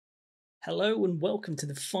Hello and welcome to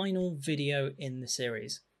the final video in the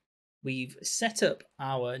series. We've set up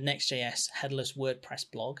our Next.js Headless WordPress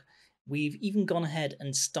blog. We've even gone ahead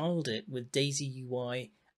and styled it with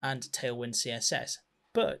DaisyUI and Tailwind CSS,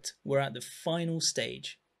 but we're at the final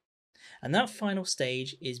stage. And that final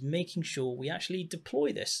stage is making sure we actually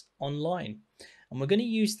deploy this online. And we're going to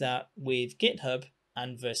use that with Github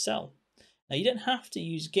and Vercel. Now, you don't have to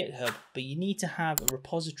use GitHub, but you need to have a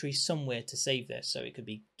repository somewhere to save this. So it could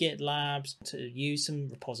be GitLabs to use some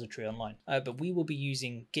repository online. But we will be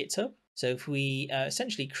using GitHub. So if we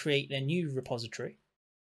essentially create a new repository,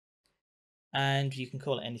 and you can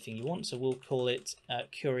call it anything you want. So we'll call it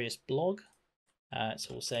Curious Blog. So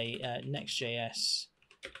we'll say Next.js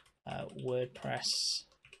WordPress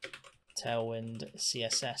Tailwind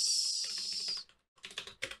CSS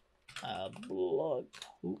blog.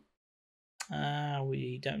 Ooh.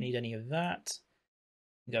 We don't need any of that.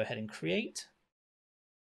 Go ahead and create.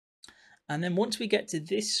 And then once we get to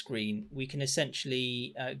this screen, we can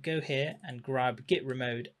essentially go here and grab git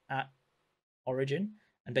remote at origin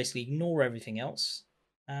and basically ignore everything else.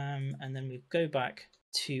 And then we go back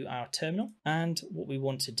to our terminal. And what we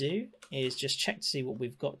want to do is just check to see what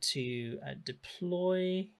we've got to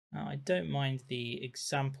deploy. I don't mind the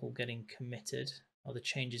example getting committed or the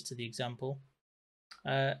changes to the example.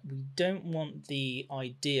 We don't want the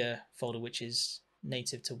idea folder, which is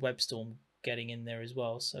native to WebStorm, getting in there as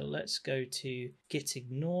well. So let's go to git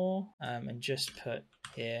ignore and just put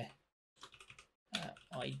here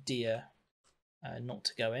idea not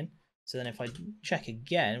to go in. So then if I check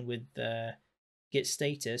again with git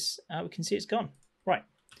status, we can see it's gone. Right.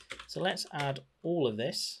 So let's add all of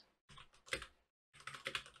this.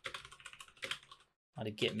 Add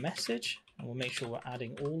a git message, and we'll make sure we're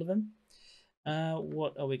adding all of them.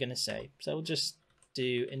 What are we going to say? So we'll just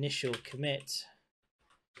do initial commit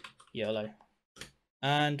YOLO,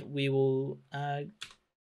 and we will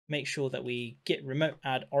make sure that we git remote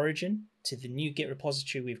add origin to the new git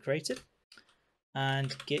repository we've created,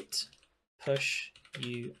 and git push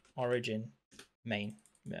u origin main.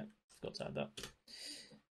 Yeah, forgot to add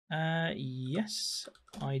that. Yes,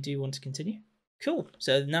 I do want to continue. Cool.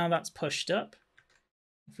 So now that's pushed up.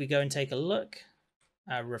 If we go and take a look,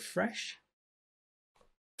 refresh.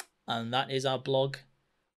 And that is our blog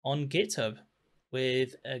on GitHub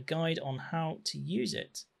with a guide on how to use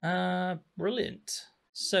it. Brilliant.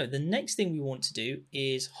 So the next thing we want to do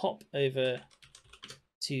is hop over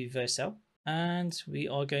to Vercel, and we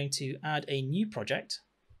are going to add a new project,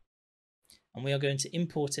 and we are going to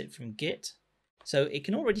import it from Git. So it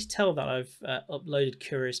can already tell that I've uploaded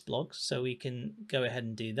Curious Blog, so we can go ahead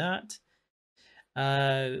and do that.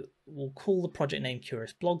 We'll call the project name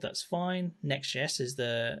Curious Blog, that's fine. Next.js is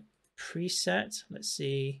the preset. Let's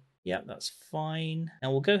see. Yeah, that's fine. Now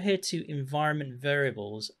we'll go here to environment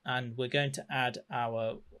variables, and we're going to add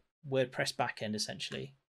our WordPress backend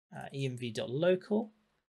essentially, env.local,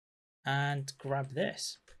 and grab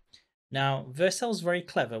this. Now Vercel's very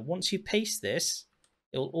clever. Once you paste this,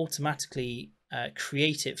 it will automatically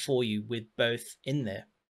create it for you with both in there.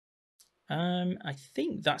 I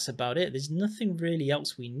think that's about it. There's nothing really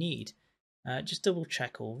else we need. Just double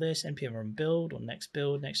check all this. npm run build or next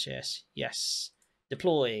build, Next.js. Yes.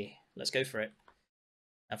 Deploy. Let's go for it.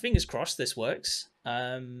 Now, fingers crossed this works.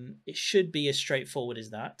 It should be as straightforward as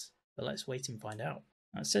that, but let's wait and find out.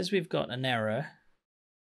 It says we've got an error.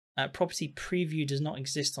 Property preview does not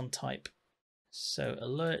exist on type. So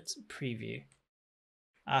alert preview.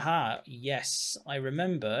 Aha, yes. I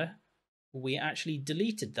remember we actually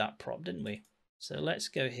deleted that prop, didn't we? So let's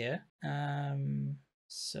go here.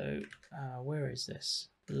 Where is this?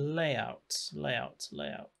 Layout.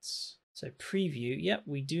 So preview, yep,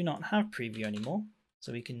 we do not have preview anymore.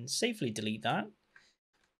 So we can safely delete that.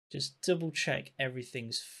 Just double check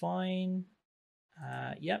everything's fine.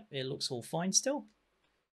 Yep, it looks all fine still.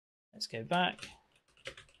 Let's go back.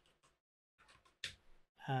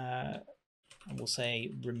 And we'll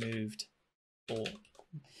say removed all.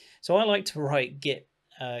 So I like to write git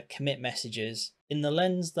commit messages in the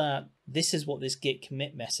lens that this is what this git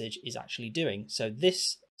commit message is actually doing. So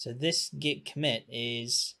this git commit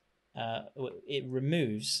is it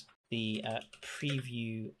removes the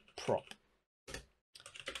preview prop.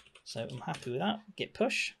 So I'm happy with that. Git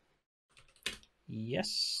push.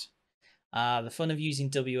 Yes. The fun of using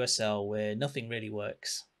WSL where nothing really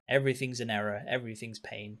works. Everything's an error. Everything's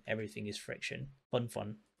pain. Everything is friction.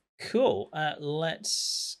 Fun. Cool.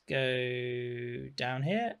 Let's go down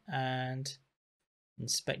here and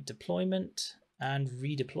inspect deployment and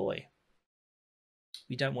redeploy.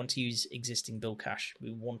 We don't want to use existing build cache.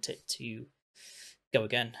 We want it to go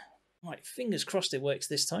again. Right, fingers crossed it works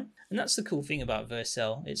this time. And that's the cool thing about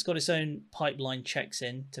Vercel. It's got its own pipeline checks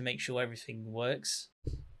in to make sure everything works.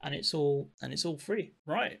 And it's all free.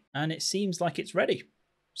 Right. And it seems like it's ready.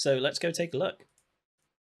 So let's go take a look.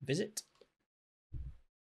 Visit.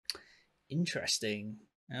 Interesting.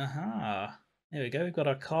 Aha. There we go. We've got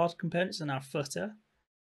our card components and our footer.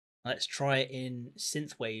 Let's try it in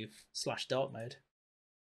synthwave/dark mode.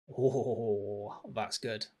 Oh, that's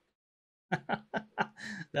good.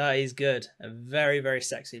 That is good. A very, very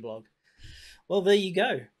sexy blog. Well, there you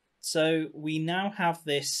go. So we now have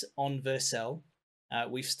this on Vercel.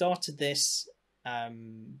 We've started this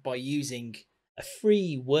by using a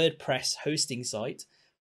free WordPress hosting site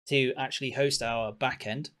to actually host our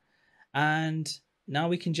backend. And now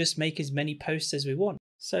we can just make as many posts as we want.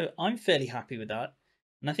 So I'm fairly happy with that.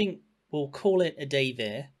 And I think we'll call it a day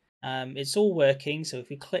there. It's all working. So if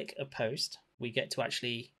we click a post, we get to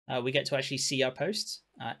actually see our posts.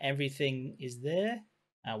 Everything is there.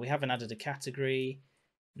 We haven't added a category,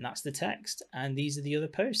 and that's the text. And these are the other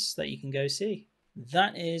posts that you can go see.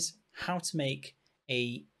 That is how to make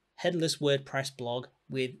a headless WordPress blog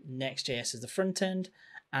with Next.js as the front end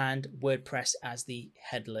and WordPress as the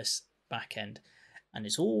headless backend. And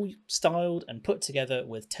it's all styled and put together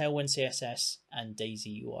with Tailwind CSS and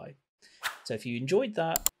DaisyUI. So if you enjoyed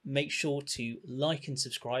that, make sure to like and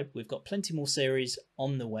subscribe. We've got plenty more series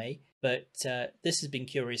on the way, but this has been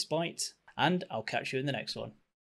Curious Byte, and I'll catch you in the next one.